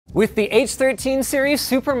With the H13 series,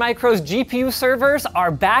 Supermicro's GPU servers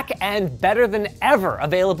are back and better than ever,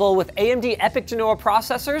 available with AMD EPYC Genoa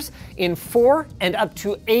processors in 4 and up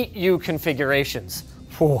to 8U configurations.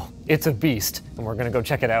 Whew, it's a beast, and we're gonna go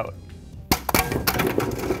check it out.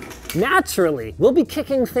 Naturally, we'll be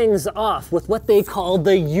kicking things off with what they call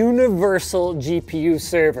the universal GPU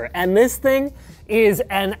server, and this thing is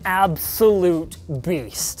an absolute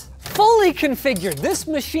beast. Fully configured, this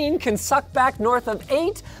machine can suck back north of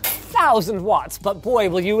 8,000 watts, but boy,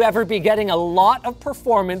 will you ever be getting a lot of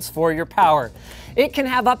performance for your power. It can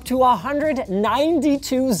have up to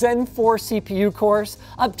 192 Zen 4 CPU cores,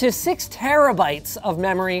 up to 6 terabytes of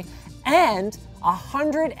memory, and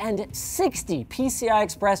 160 PCI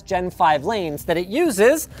Express Gen 5 lanes that it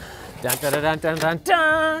uses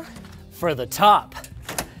for the top.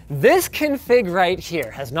 This config right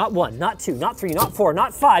here has not 1, not 2, not 3, not 4,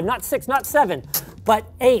 not 5, not 6, not 7, but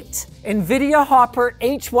 8 NVIDIA Hopper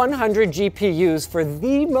H100 GPUs for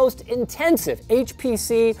the most intensive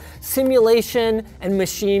HPC, simulation, and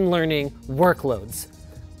machine learning workloads.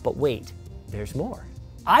 But wait, there's more.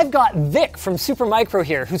 I've got Vic from Supermicro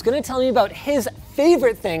here, who's going to tell me about his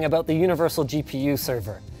favorite thing about the universal GPU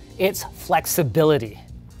server. It's flexibility.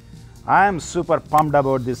 I am super pumped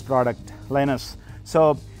about this product, Linus.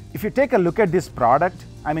 So if you take a look at this product,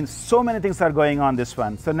 I mean, so many things are going on this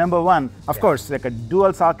one. So number one, of course, like a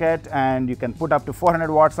dual socket, and you can put up to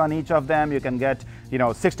 400 watts on each of them. You can get,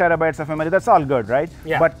 6 terabytes of memory. That's all good, right?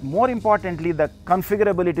 Yeah. But more importantly, the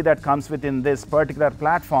configurability that comes within this particular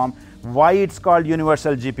platform, why it's called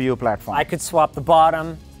Universal GPU platform. I could swap the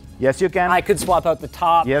bottom. Yes, you can. I could swap out the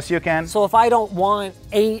top. Yes, you can. So if I don't want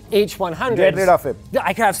 8 H100s, get rid of it.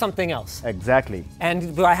 I could have something else. Exactly.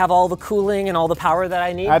 And do I have all the cooling and all the power that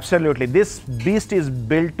I need? Absolutely. This beast is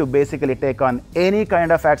built to basically take on any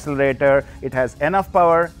kind of accelerator. It has enough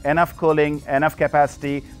power, enough cooling, enough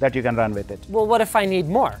capacity that you can run with it. Well, what if I need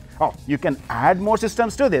more? Oh, you can add more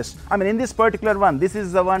systems to this. I mean, in this particular one, this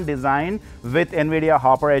is the one designed with NVIDIA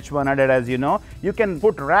Hopper H100, as you know. You can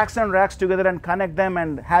put racks and racks together and connect them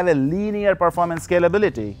and have a linear performance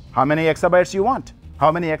scalability. How many exabytes you want?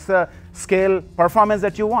 How many exascale performance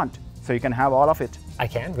that you want? So you can have all of it. I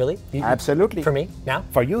can, really? Absolutely. For me, now?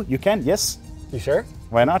 For you, you can, yes. You sure?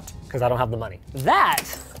 Why not? Because I don't have the money. That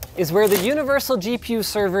is where the universal GPU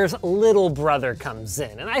server's little brother comes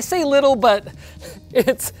in. And I say little, but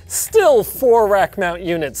it's still 4 rack mount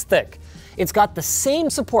units thick. It's got the same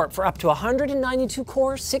support for up to 192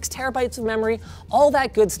 cores, 6 terabytes of memory, all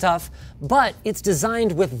that good stuff, but it's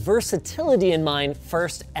designed with versatility in mind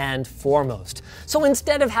first and foremost. So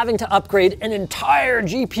instead of having to upgrade an entire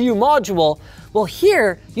GPU module, well,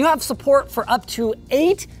 here you have support for up to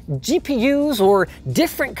 8 GPUs or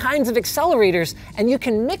different kinds of accelerators, and you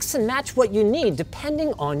can mix and match what you need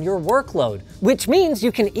depending on your workload, which means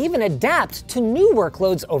you can even adapt to new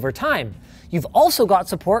workloads over time. You've also got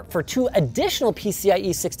support for 2 additional PCIe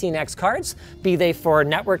 16X cards, be they for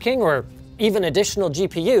networking or even additional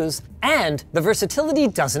GPUs, and the versatility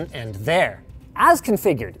doesn't end there. As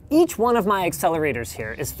configured, each one of my accelerators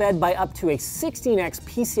here is fed by up to a 16X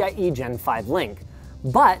PCIe Gen 5 link.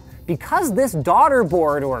 But because this daughter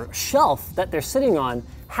board or shelf that they're sitting on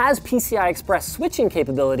has PCI Express switching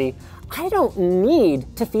capability, I don't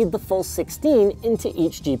need to feed the full 16 into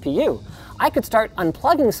each GPU. I could start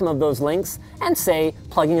unplugging some of those links and say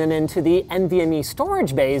plugging them into the NVMe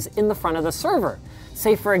storage bays in the front of the server.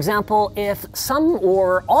 Say, for example, if some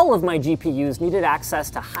or all of my GPUs needed access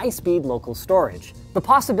to high-speed local storage. The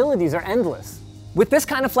possibilities are endless. With this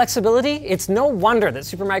kind of flexibility, it's no wonder that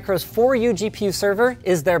Supermicro's 4U GPU server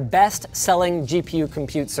is their best-selling GPU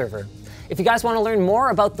compute server. If you guys want to learn more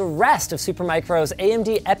about the rest of Supermicro's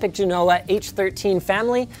AMD EPYC Genoa H13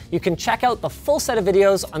 family, you can check out the full set of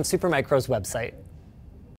videos on Supermicro's website.